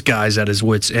why this guy's at his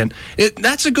wit's end.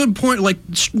 That's a good point, like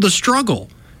the struggle.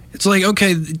 It's like,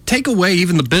 okay, take away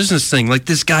even the business thing. Like,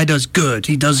 this guy does good.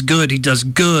 He does good. He does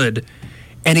good.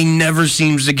 And he never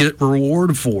seems to get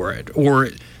reward for it. Or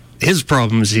his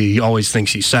problem is he always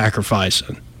thinks he's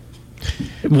sacrificing.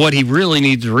 What he really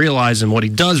needs to realize, and what he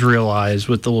does realize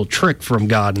with the little trick from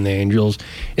God and the angels,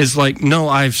 is like, no,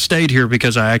 I've stayed here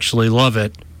because I actually love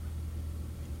it.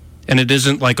 And it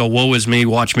isn't like a woe is me,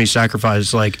 watch me sacrifice.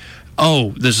 It's like,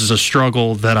 oh, this is a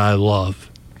struggle that I love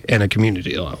and a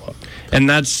community that I love. And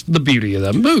that's the beauty of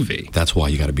that movie. That's why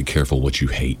you got to be careful what you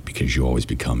hate because you always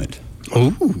become it.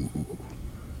 Ooh.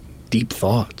 Deep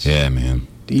thoughts. Yeah, man.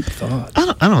 Deep thoughts.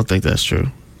 I don't think that's true.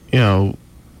 You know,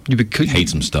 you hate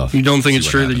some stuff. You don't think it's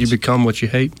true that you become what you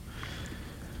hate?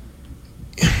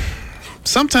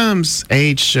 Sometimes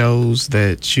age shows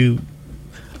that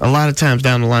a lot of times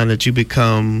down the line, that you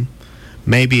become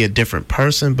maybe a different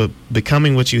person, but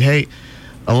becoming what you hate,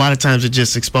 a lot of times it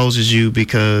just exposes you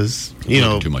because, you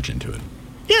know. Too much into it.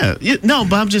 Yeah, no,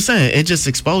 but I'm just saying, it just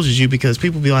exposes you because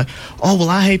people be like, oh, well,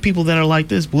 I hate people that are like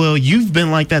this. Well, you've been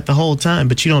like that the whole time,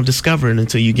 but you don't discover it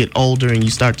until you get older and you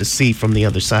start to see from the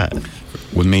other side.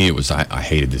 With me, it was I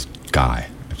hated this guy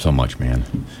so much, man.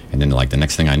 And then, like, the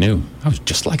next thing I knew, I was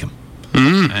just like him.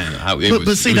 Mm-hmm. And it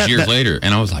was years later,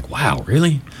 and I was like, wow,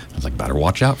 really? I was like, better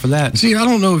watch out for that. See, I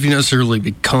don't know if you necessarily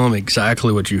become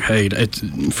exactly what you hate.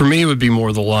 For me, it would be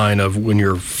more the line of when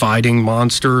you're fighting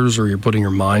monsters or you're putting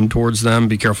your mind towards them,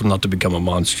 be careful not to become a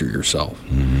monster yourself.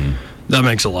 Mm-hmm. That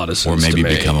makes a lot of sense. Or maybe to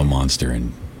me. become a monster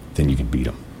and then you can beat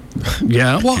them.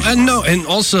 Yeah, well, and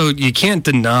also you can't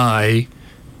deny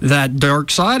that dark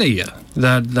side of you,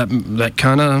 that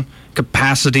kind of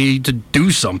capacity to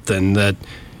do something that.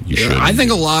 I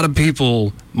think a lot of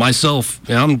people, myself,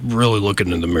 and I'm really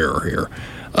looking in the mirror here.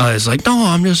 It's like, no,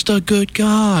 I'm just a good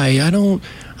guy. I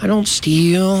don't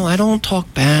steal. I don't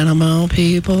talk bad about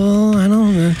people. I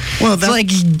don't. Well, that's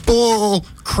like bull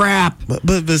crap.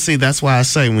 But see, that's why I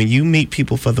say when you meet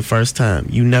people for the first time,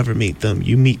 you never meet them.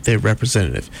 You meet their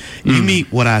representative. You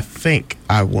meet what I think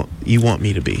you want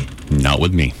me to be. Not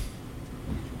with me.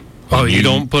 Oh, you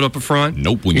don't put up a front?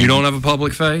 Nope. You don't have a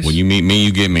public face? When you meet me,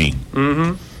 you get me.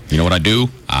 Mm-hmm. You know what I do?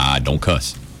 I don't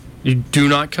cuss. You do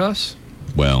not cuss?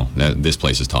 Well, this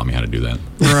place has taught me how to do that.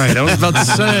 Right. I was about to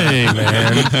say,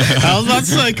 man. I was about to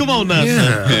say, come on now.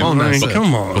 Yeah.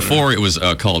 Come on. Before it was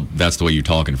called That's the Way You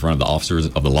Talk in front of the officers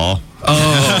of the law.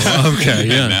 Oh, okay,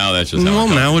 yeah. Now that's just how well,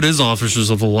 now it is officers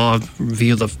of the law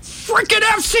via the frickin'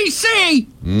 FCC.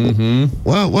 Mm-hmm.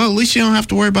 Well, at least you don't have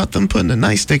to worry about them putting a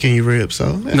nightstick in your rib,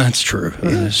 so. Yeah. That's true.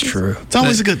 That is true. It's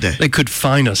always a good day. They could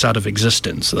fine us out of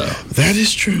existence, though. That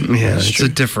is true. Yeah, it's a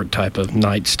different type of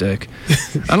nightstick.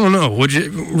 I don't know. Would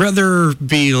you rather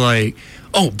be like,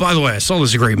 oh, by the way, I saw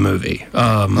this great movie.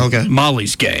 Okay.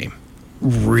 Molly's Game.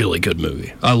 Really good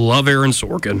movie. I love Aaron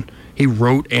Sorkin. He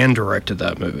wrote and directed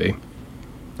that movie.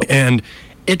 And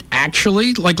it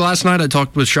actually, like last night I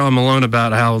talked with Sean Malone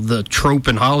about how the trope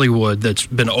in Hollywood that's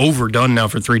been overdone now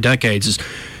for 3 decades is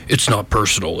it's not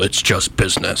personal, it's just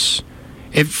business.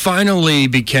 It finally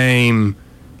became,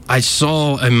 I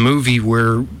saw a movie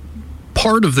where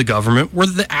part of the government were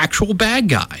the actual bad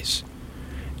guys.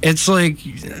 It's like,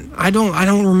 I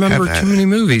don't remember too many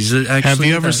movies that actually. Have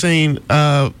you ever seen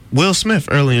Will Smith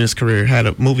early in his career had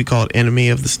a movie called Enemy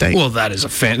of the State? Well, that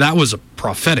was a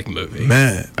prophetic movie.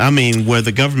 Man, I mean, where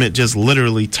the government just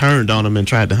literally turned on him and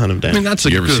tried to hunt him down. I mean, that's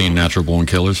you ever seen Natural Born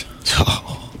Killers?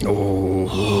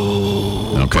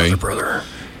 Oh, okay, brother.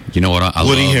 You know what? I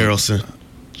Woody love Harrelson.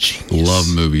 Genius. Love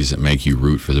movies that make you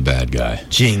root for the bad guy.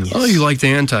 Genius. Oh, you like the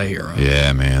anti-hero?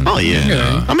 Yeah, man. Oh, yeah.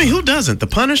 Okay. I mean, who doesn't? The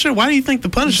Punisher? Why do you think the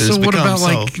Punisher has what become about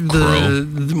like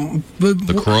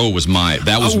The Crow was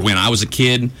that was when I was a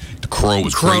kid. The Crow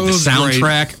was great. The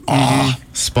soundtrack.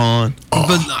 Spawn.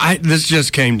 But this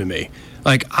just came to me.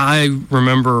 Like, I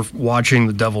remember watching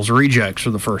The Devil's Rejects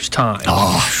for the first time.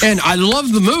 And I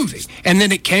loved the movie. And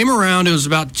then it came around, it was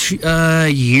about a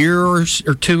year or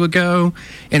 2 ago,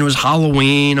 and it was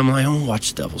Halloween. I'm like, I'm going to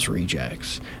watch The Devil's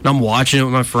Rejects. And I'm watching it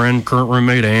with my friend, current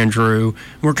roommate Andrew.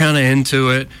 We're kind of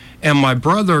into it. And my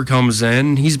brother comes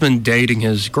in. He's been dating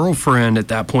his girlfriend at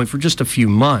that point for just a few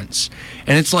months.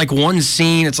 And it's like one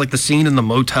scene. It's like the scene in the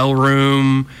motel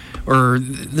room, or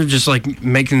they're just like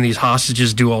making these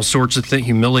hostages do all sorts of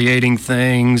humiliating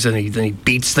things. And then he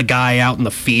beats the guy out in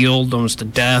the field almost to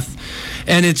death.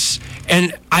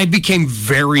 And I became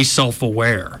very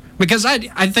self-aware. Because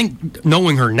I think,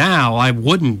 knowing her now, I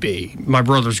wouldn't be my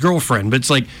brother's girlfriend. But it's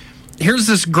like, here's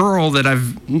this girl that I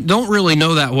don't really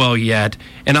know that well yet,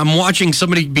 and I'm watching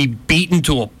somebody be beaten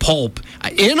to a pulp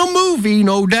in a movie,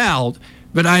 no doubt.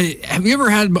 But have you ever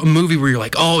had a movie where you're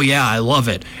like, oh, yeah, I love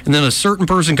it, and then a certain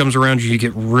person comes around you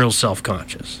get real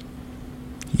self-conscious?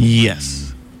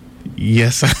 Yes.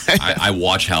 I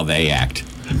watch how they act.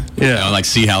 Yeah. Like,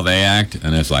 see how they act,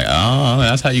 and it's like, oh,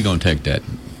 that's how you going to take that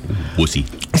wussy.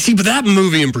 See, but that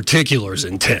movie in particular is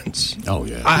intense. Oh,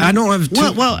 yeah. I don't have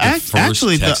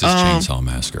actually, Texas Chainsaw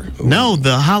Massacre. No,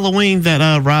 the Halloween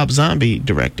that Rob Zombie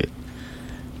directed.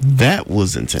 That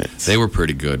was intense. They were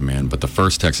pretty good, man. But the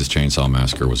first Texas Chainsaw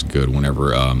Massacre was good.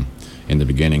 Whenever, in the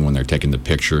beginning, when they're taking the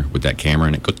picture with that camera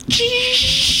and it goes,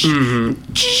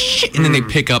 and then they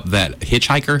pick up that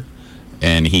hitchhiker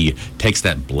and he takes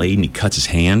that blade and he cuts his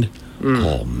hand.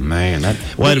 Oh, man.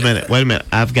 Wait a minute.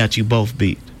 I've got you both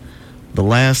beat. The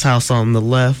Last House on the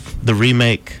Left, the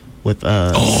remake with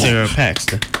Sarah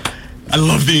Paxton. I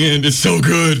love the end. It's so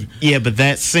good. Yeah, but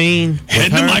that scene.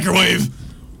 Head in the microwave.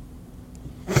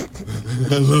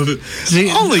 I love it. See,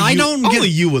 only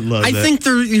you would love that. I think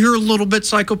you're a little bit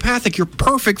psychopathic. You're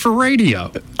perfect for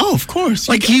radio. Oh, of course.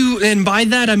 Like and by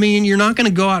that, I mean, you're not going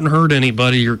to go out and hurt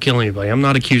anybody or kill anybody. I'm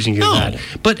not accusing you of that.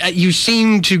 But you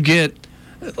seem to get,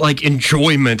 like,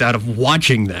 enjoyment out of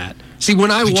watching that. See,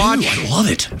 when I love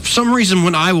it. For some reason,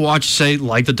 when I watch, say,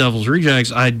 like The Devil's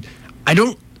Rejects, I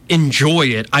don't enjoy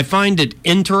it. I find it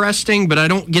interesting, but I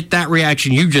don't get that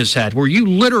reaction you just had, where you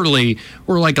literally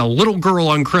were like a little girl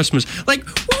on Christmas. Like,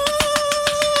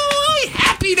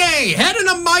 happy day, head in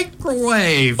a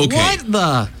microwave. Okay. What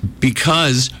the?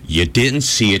 Because you didn't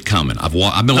see it coming. I've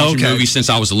been watching movies since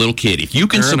I was a little kid. If you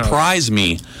can surprise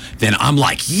me, then I'm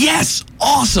like, yes,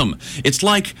 awesome. It's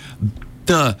like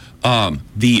the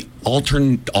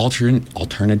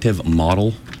alternative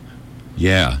model.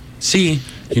 Yeah. See,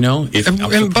 you know, if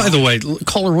and by the way,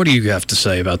 caller, what do you have to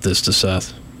say about this to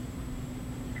Seth?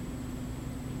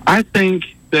 I think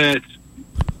that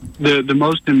the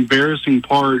most embarrassing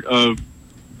part of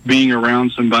being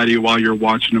around somebody while you're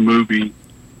watching a movie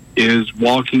is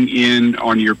walking in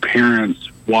on your parents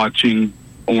watching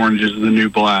Orange is the New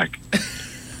Black.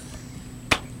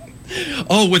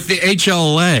 Oh, with the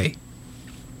HLA.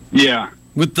 Yeah.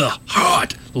 With the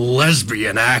hot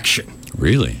lesbian action.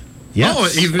 Really? Yes. Oh,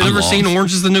 you've never seen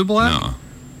Orange is the New Black? No.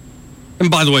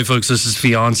 And by the way, folks, this is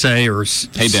fiance or...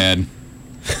 Hey, Dad.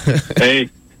 Hey.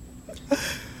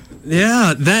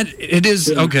 Yeah, it is,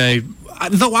 okay.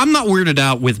 Though I'm not weirded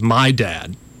out with my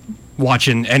dad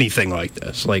watching anything like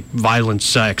this, like violent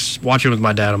sex. Watching with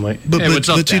my dad, I'm like, hey, what's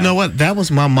up, But Dad? you know what? That was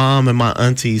my mom and my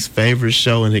auntie's favorite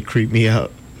show, and it creeped me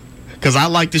out. Because I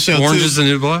like the show, Orange too. is the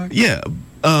New Black? Yeah,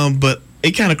 but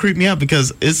it kind of creeped me out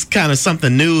because it's kind of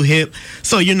something new, hip.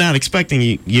 So you're not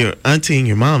expecting your auntie and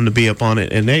your mom to be up on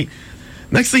it. And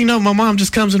next thing you know, my mom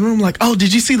just comes in the room like, oh,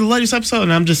 did you see the latest episode?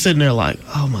 And I'm just sitting there like,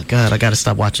 oh, my God, I got to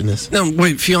stop watching this. Now,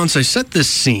 wait, fiance, set this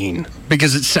scene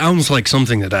because it sounds like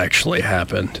something that actually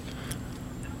happened.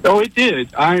 Oh, it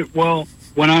did.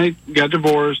 When I got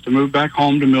divorced, I moved back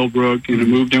home to Millbrook, and I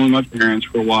moved in with my parents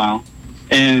for a while.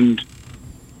 And,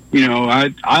 you know,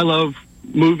 I love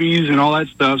movies and all that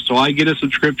stuff, so I get a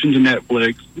subscription to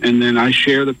Netflix, and then I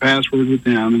share the password with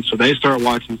them, and so they start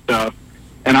watching stuff,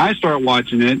 and I start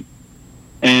watching it,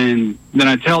 and then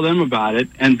I tell them about it,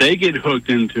 and they get hooked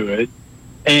into it,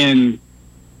 and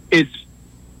it's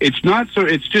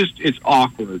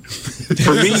awkward.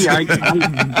 For me,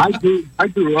 I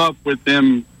grew up with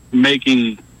them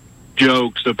making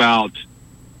jokes about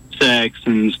sex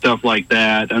and stuff like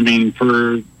that. I mean,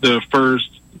 for the first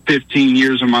 15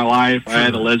 years of my life, I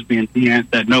had a lesbian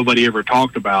aunt that nobody ever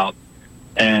talked about,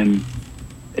 and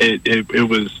it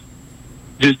was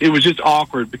just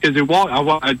awkward because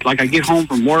I get home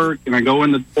from work and I go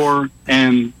in the door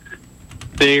and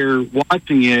they're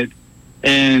watching it,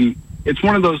 and it's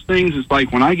one of those things. It's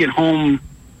like when I get home,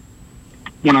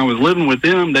 when I was living with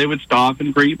them, they would stop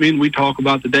and greet me and we talk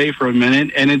about the day for a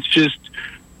minute, and it's just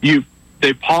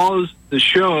they pause the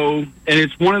show, and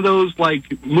it's one of those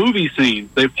like movie scenes.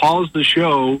 They pause the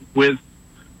show with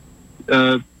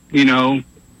the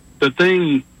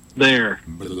thing there,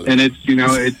 and it's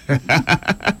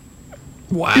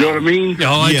wow. You know what I mean?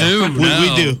 Oh, I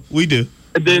do. We do.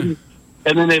 And then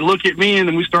and then they look at me, and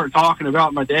then we start talking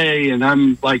about my day, and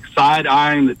I'm like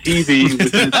side-eyeing the TV.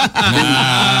 With this,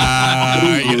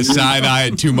 You side eye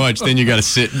it too much, then you got to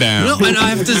sit down. No, and I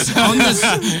have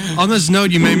to on this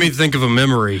note, you made me think of a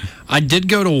memory. I did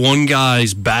go to one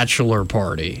guy's bachelor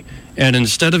party, and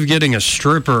instead of getting a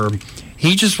stripper,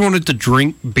 he just wanted to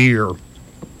drink beer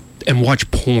and watch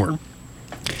porn.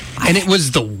 And it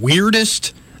was the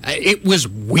weirdest. It was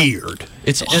weird.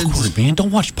 It's awkward, man.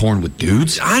 Don't watch porn with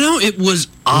dudes. I know, it was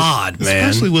odd, man.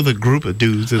 Especially with a group of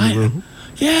dudes in the room.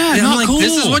 Yeah, and not I'm like, cool.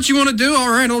 this is what you want to do? All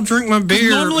right, I'll drink my beer.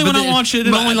 Normally when I watch it,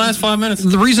 it only lasts 5 minutes.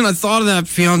 The reason I thought of that,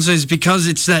 fiance, is because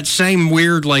it's that same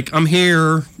weird, like, I'm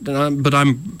here, but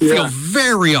I'm feel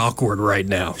very awkward right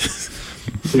now.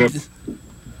 Yep.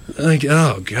 Like,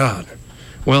 oh, God.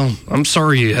 Well, I'm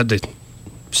sorry you had to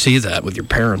see that with your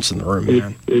parents in the room,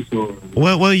 man.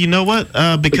 Well, you know what?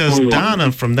 Because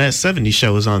Donna from That 70s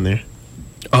Show is on there.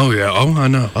 Oh, yeah. Oh, I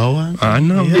know. Oh, I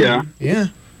know. Yeah.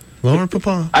 Lauren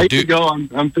Papa. I used to go.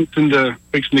 I'm fixing to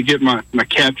get my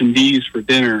Captain D's for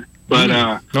dinner. But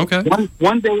okay.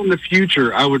 One day in the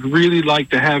future, I would really like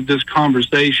to have this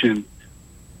conversation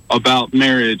about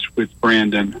marriage with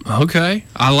Brandon. Okay,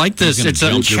 I like this. It's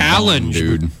a challenge,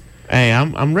 dude. Hey,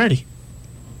 I'm ready.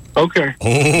 Okay.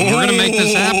 We're gonna make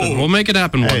this happen. We'll make it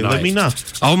happen one Hey, night. let me know.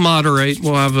 I'll moderate.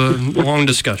 We'll have a long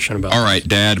discussion about it. All right,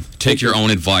 Dad, take your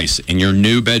own advice. In your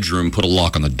new bedroom, put a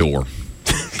lock on the door.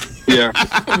 Yeah.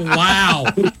 Wow.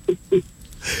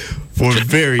 For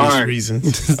various right.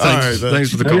 reasons.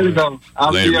 Thanks for the I'm gonna call. go.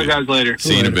 I'll Later, see you man. guys later.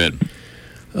 See you in a bit.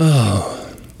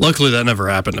 Oh, luckily that never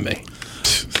happened to me.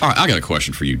 All right, I got a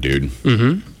question for you, dude.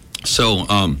 Mm-hmm. So,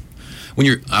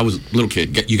 when I was a little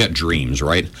kid, you got dreams,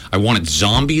 right? I wanted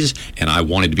zombies, and I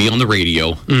wanted to be on the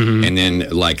radio, and then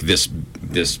like this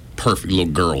perfect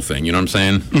little girl thing. You know what I'm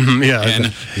saying? Mm-hmm, yeah. And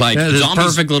like this zombies,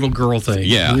 perfect little girl thing.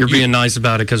 Yeah. You're being nice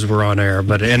about it because we're on air,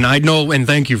 and I know, and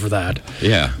thank you for that.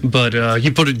 Yeah. But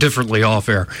you put it differently off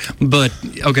air. But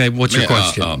okay, what's your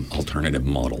question? Alternative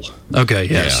model. Okay,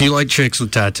 yeah. Yeah. So you like chicks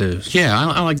with tattoos? Yeah,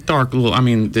 I like dark little. I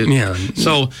mean, Yeah.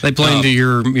 So They play into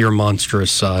your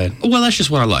monstrous side. well, that's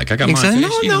just what I like. I got Exactly. my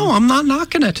face, No, I'm not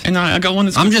knocking it. and I got one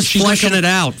that's. I'm just she's gonna fleshing it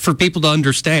out for people to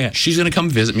understand. She's gonna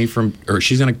come visit me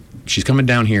she's coming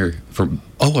down here from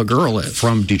A girl is.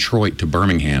 from Detroit to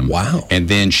Birmingham. Wow. And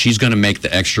then she's gonna make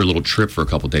the extra little trip for a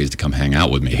couple days to come hang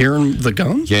out with me. Hearing the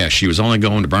guns? Yeah, she was only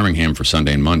going to Birmingham for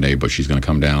Sunday and Monday, but she's gonna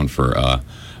come down for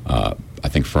I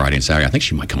think Friday and Saturday. I think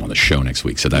she might come on the show next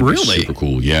week, so that'd Really? be super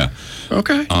cool. Yeah.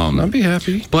 Okay. I'd be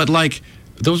happy. But like,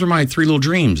 those are my three little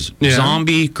dreams: Yeah.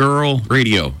 zombie, girl,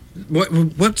 radio.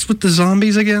 What's with the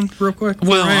zombies again, real quick?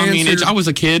 Well, Before I mean, answer? I was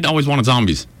a kid. I always wanted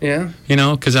zombies. Yeah. You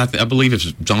know, because I believe if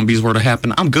zombies were to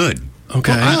happen, I'm good.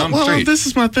 Okay. I'm straight. This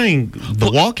is my thing. The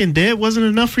Walking Dead wasn't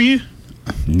enough for you?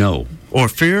 No. Or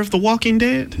Fear of the Walking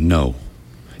Dead? No.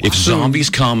 If zombies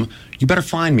come, you better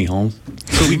find me, Holmes.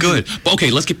 It'll be good. But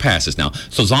okay, let's get past this now.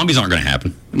 So zombies aren't going to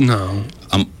happen. No.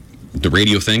 The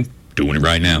radio thing, doing it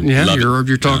right now. Yeah, Love it.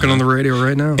 you're talking on the radio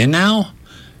right now. And now,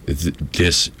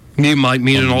 this You might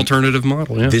meet an alternative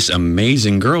model, yeah. this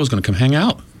amazing girl is going to come hang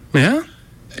out. Yeah?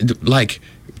 Like,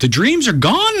 the dreams are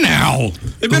gone now.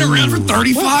 They've been around for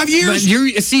 35 years.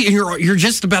 But you're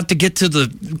just about to get to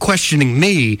the questioning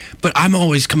me, but I'm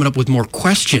always coming up with more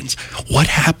questions. What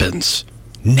happens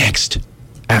Next,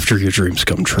 after your dreams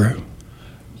come true?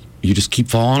 you just keep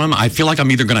following them. I feel like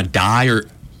I'm either going to die or...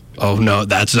 Oh, no,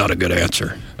 that's not a good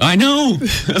answer. I know.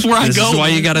 That's where This I go. is why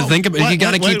you got to think about it. You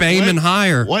got to keep aiming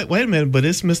higher. Wait a minute, but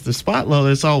it's Mr. Spotloe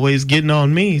that's always getting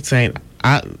on me saying,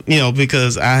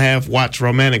 because I have watched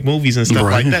romantic movies and stuff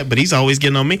Right. like that, but he's always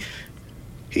getting on me.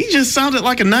 He just sounded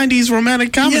like a 90s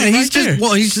romantic comedy. Yeah, he's right there. just,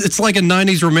 well, it's like a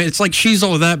 90s romantic. It's like She's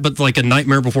All That, but like a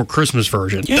Nightmare Before Christmas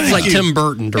version. Yeah. It's like Tim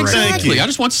Burton directed. Exactly. I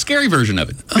just want the scary version of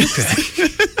it. Okay.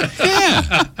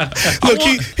 Yeah. Look,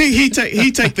 he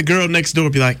take the girl next door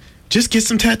and be like, just get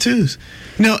some tattoos.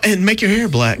 No, and make your hair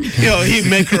black. He'd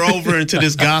make her over into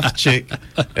this goth chick.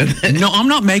 No, I'm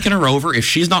not making her over. If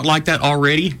she's not like that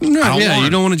already, No, I don't yeah, want you her.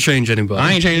 don't want to change anybody.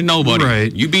 I ain't changing nobody.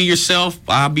 Right. You be yourself.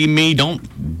 I'll be me.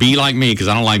 Don't be like me because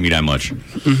I don't like me that much.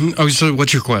 Mm-hmm. Oh, so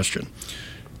what's your question?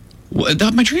 Well,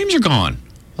 my dreams are gone.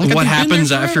 What I've been happens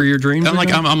there forever. after your dreams I'm are like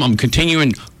gone? I'm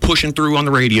continuing pushing through on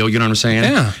the radio. You know what I'm saying?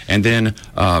 Yeah. And then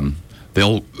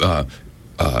they'll.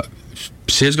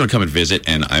 Sid's going to come and visit,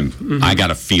 and I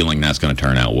got a feeling that's going to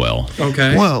turn out well.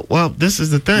 Okay. Well, this is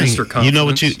the thing. Mr. You know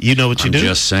what you I'm do?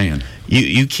 just saying.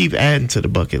 You keep adding to the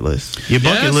bucket list. Your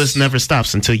bucket Yes. list never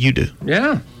stops until you do.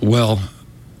 Yeah. Well,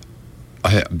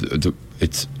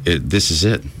 this is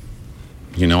it.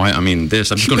 You know, I mean,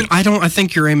 this. I'm just going to. I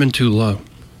think you're aiming too low.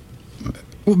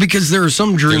 Well, because there are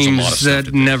some There's a lot of dreams stuff that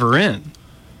to do. never end.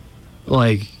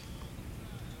 Like,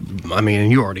 I mean,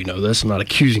 and you already know this. I'm not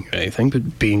accusing you of anything,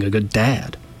 but being a good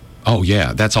dad. Oh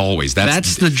yeah, that's always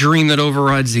That's the dream that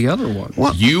overrides the other one.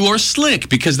 You are slick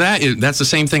because that's the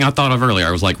same thing I thought of earlier.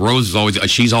 I was like, Rose is always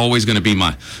she's always going to be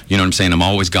my. You know what I'm saying? I'm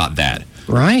always got that.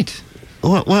 Right.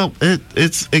 Well,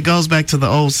 it goes back to the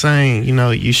old saying. You know,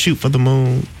 you shoot for the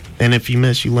moon, and if you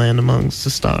miss, you land amongst the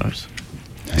stars.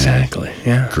 Exactly.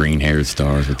 Yeah. Green-haired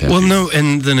stars with that. Well, no,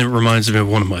 and then it reminds me of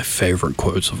one of my favorite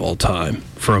quotes of all time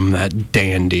from that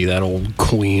dandy, that old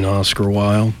Queen Oscar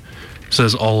Wilde. It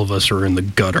says, all of us are in the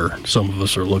gutter. Some of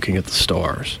us are looking at the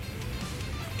stars.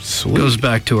 Sweet. Goes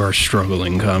back to our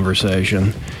struggling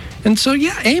conversation. And so,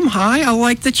 yeah, aim high. I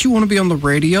like that you want to be on the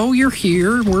radio. You're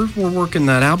here. We're working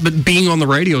that out. But being on the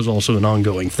radio is also an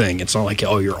ongoing thing. It's not like,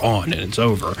 oh, you're on and it's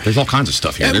over. There's all kinds of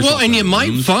stuff here. And you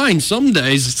might find some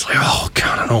days it's like, oh,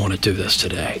 God, I don't want to do this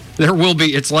today. There will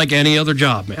be. It's like any other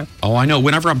job, man. Oh, I know.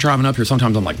 Whenever I'm driving up here,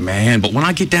 sometimes I'm like, man, but when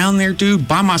I get down there, dude,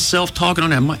 by myself talking on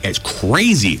that mic, it's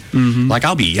crazy. Mm-hmm. Like,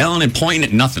 I'll be yelling and pointing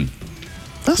at nothing.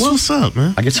 That's what's up,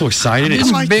 man. I get so excited.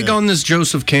 He's like big that. on this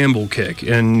Joseph Campbell kick,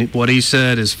 and what he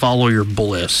said is follow your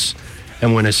bliss.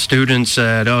 And when a student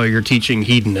said, oh, you're teaching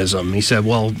hedonism, he said,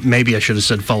 well, maybe I should have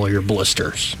said follow your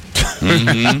blisters.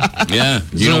 Mm-hmm. Yeah.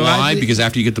 You So know why? I- Because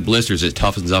after you get the blisters, it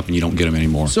toughens up and you don't get them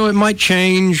anymore. So it might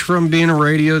change from being a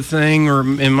radio thing, or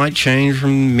it might change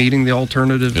from meeting the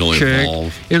alternative It'll chick.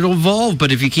 evolve. It'll evolve,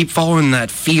 but if you keep following that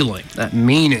feeling, that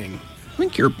meaning, I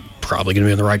think you're probably going to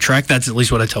be on the right track. That's at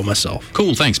least what I tell myself.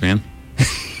 Cool. Thanks, man.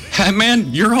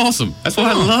 Man, you're awesome. That's what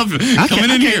I love coming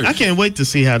in here. I can't wait to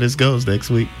see how this goes next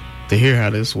week. To hear how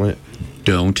this went.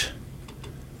 Don't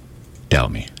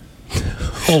doubt me.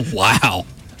 Oh, wow.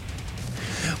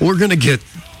 We're going to get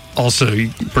also,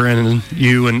 Brandon,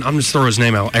 you, and I'm just throwing his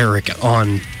name out, Eric,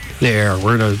 on the air.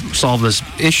 We're going to solve this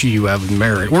issue you have with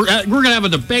marriage. We're going to have a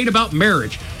debate about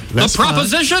marriage. That's the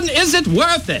proposition, is it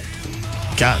worth it?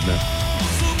 Got them.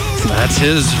 That's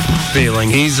his feeling.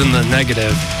 He's in the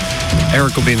negative.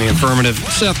 Eric will be in the affirmative.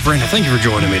 Seth, Brandon, thank you for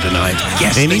joining me tonight.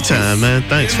 Yes. Anytime, man.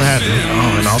 Thanks for having me.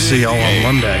 Oh, and I'll see y'all on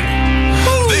Monday.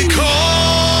 They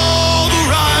call the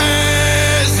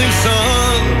rising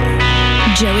sun,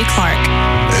 Joey Clark.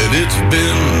 and it's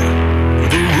been